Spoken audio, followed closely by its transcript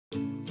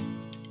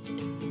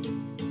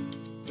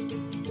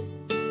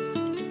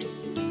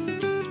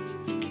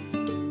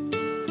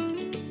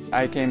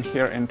I came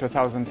here in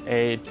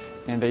 2008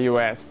 in the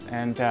US,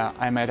 and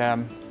I met a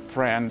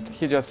friend.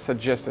 He just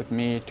suggested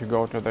me to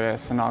go to the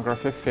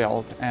sonography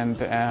field, and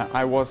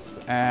I was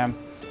an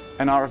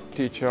art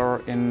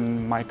teacher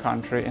in my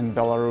country, in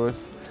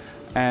Belarus,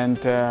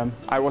 and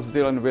I was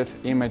dealing with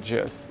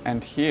images,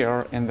 and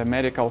here in the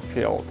medical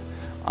field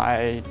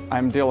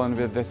I'm dealing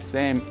with the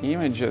same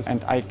images,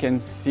 and I can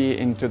see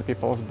into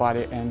people's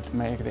body and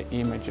make the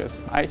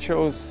images. I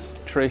chose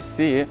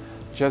Tracy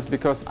just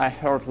because I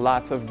heard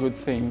lots of good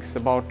things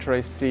about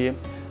Tracy,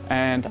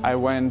 and I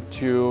went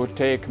to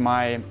take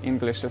my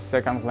English as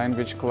second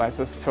language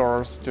classes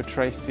first to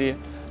Tracy,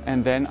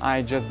 and then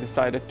I just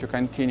decided to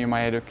continue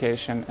my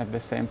education at the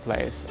same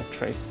place at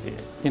Tracy.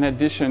 In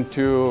addition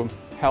to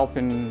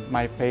helping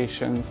my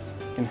patients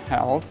in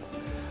health,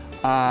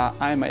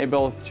 I'm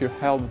able to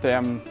help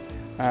them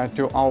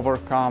to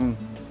overcome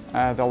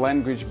the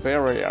language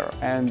barrier,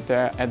 and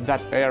at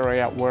that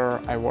area where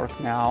I work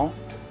now,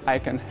 I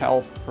can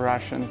help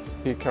Russian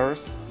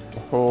speakers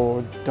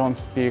who don't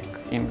speak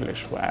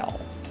English well.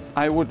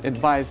 I would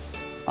advise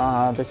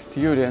the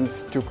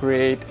students to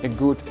create a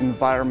good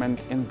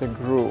environment in the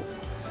group.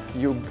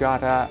 You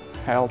gotta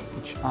help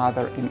each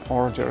other in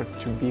order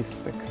to be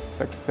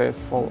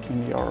successful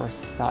in your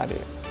study.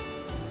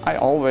 I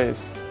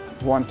always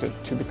wanted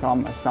to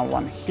become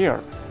someone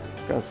here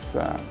because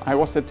I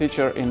was a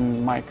teacher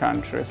in my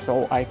country,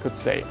 so I could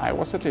say I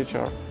was a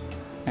teacher,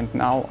 and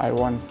now I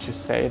want to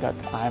say that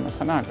I'm a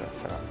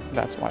sonographer.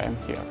 That's why I'm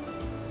here.